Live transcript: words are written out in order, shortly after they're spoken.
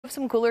have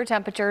some cooler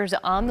temperatures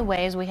on the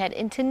way as we head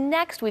into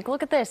next week.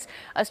 Look at this,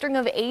 a string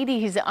of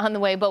 80s on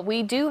the way, but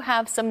we do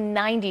have some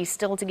 90s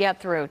still to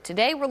get through.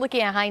 Today we're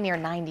looking at a high near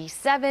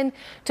 97.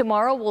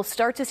 Tomorrow we'll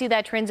start to see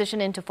that transition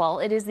into fall.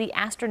 It is the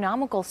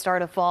astronomical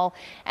start of fall.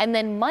 And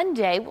then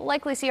Monday we'll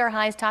likely see our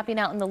highs topping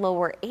out in the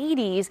lower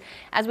 80s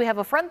as we have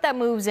a front that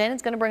moves in.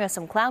 It's going to bring us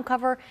some cloud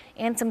cover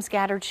and some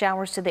scattered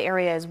showers to the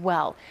area as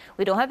well.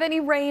 We don't have any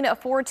rain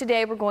for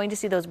today. We're going to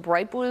see those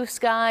bright blue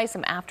skies,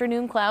 some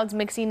afternoon clouds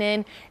mixing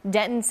in.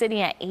 Denton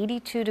sitting at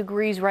 82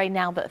 degrees right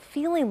now, but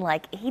feeling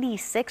like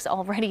 86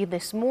 already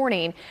this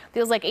morning.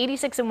 Feels like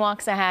 86 in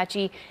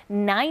Waxahachie,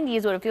 90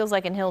 is what it feels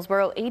like in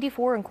Hillsborough,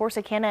 84 in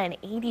Corsicana, and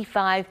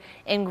 85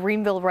 in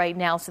Greenville right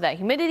now. So that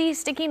humidity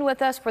sticking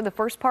with us for the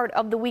first part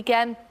of the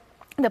weekend.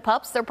 The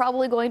pups, they're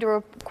probably going to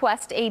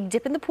request a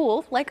dip in the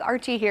pool like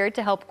Archie here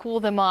to help cool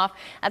them off.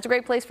 That's a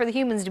great place for the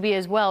humans to be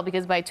as well,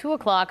 because by 2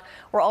 o'clock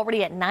we're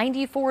already at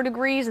 94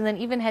 degrees, and then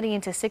even heading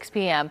into 6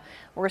 p.m.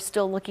 we're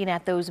still looking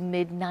at those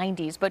mid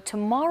 90s. But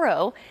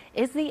tomorrow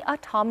is the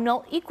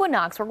autumnal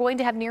equinox. We're going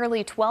to have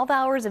nearly 12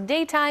 hours of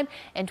daytime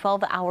and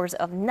 12 hours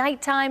of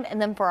nighttime.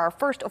 And then for our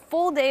first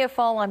full day of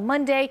fall on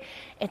Monday,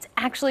 it's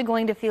actually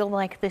going to feel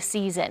like the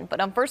season.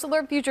 But on First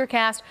Alert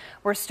Futurecast,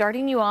 we're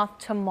starting you off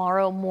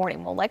tomorrow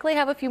morning. We'll likely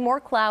have a few more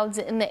clouds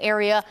in the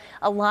area.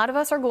 A lot of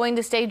us are going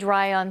to stay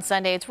dry on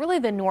Sunday. It's really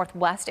the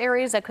northwest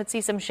areas that could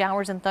see some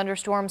showers and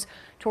thunderstorms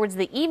towards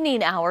the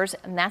evening hours,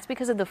 and that's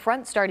because of the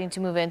front starting to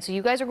move in. So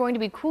you guys are going to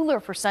be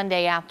cooler for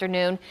Sunday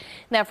afternoon.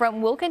 That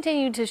front will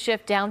continue to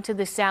shift down to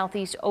the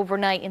southeast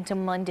overnight into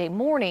Monday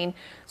morning.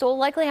 So we'll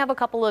likely have a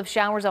couple of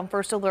showers on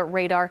First Alert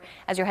radar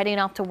as you're heading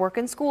off to work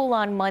and school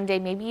on Monday,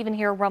 maybe even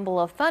hear a rumble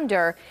of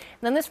thunder.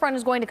 And then this front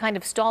is going to kind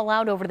of stall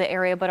out over the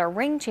area, but our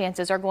rain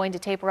chances are going to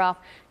taper off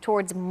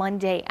towards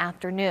Monday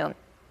afternoon.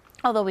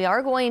 Although we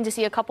are going to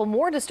see a couple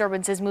more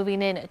disturbances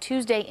moving in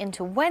Tuesday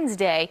into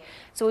Wednesday,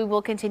 so we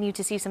will continue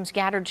to see some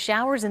scattered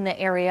showers in the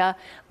area.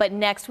 But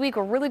next week,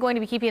 we're really going to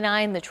be keeping an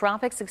eye on the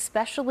tropics,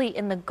 especially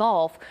in the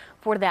Gulf,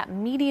 for that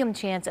medium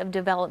chance of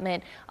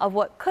development of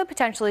what could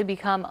potentially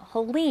become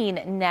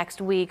Helene next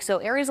week. So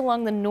areas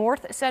along the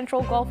north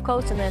central Gulf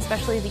Coast and then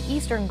especially the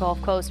eastern Gulf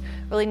Coast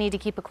really need to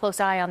keep a close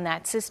eye on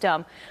that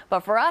system. But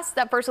for us,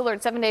 that First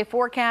Alert 7-day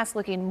forecast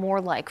looking more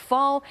like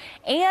fall,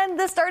 and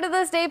the start of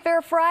the State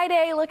Fair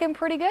Friday looking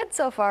pretty good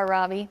so far,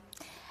 Robbie.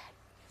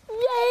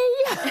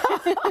 Yay!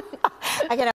 I gotta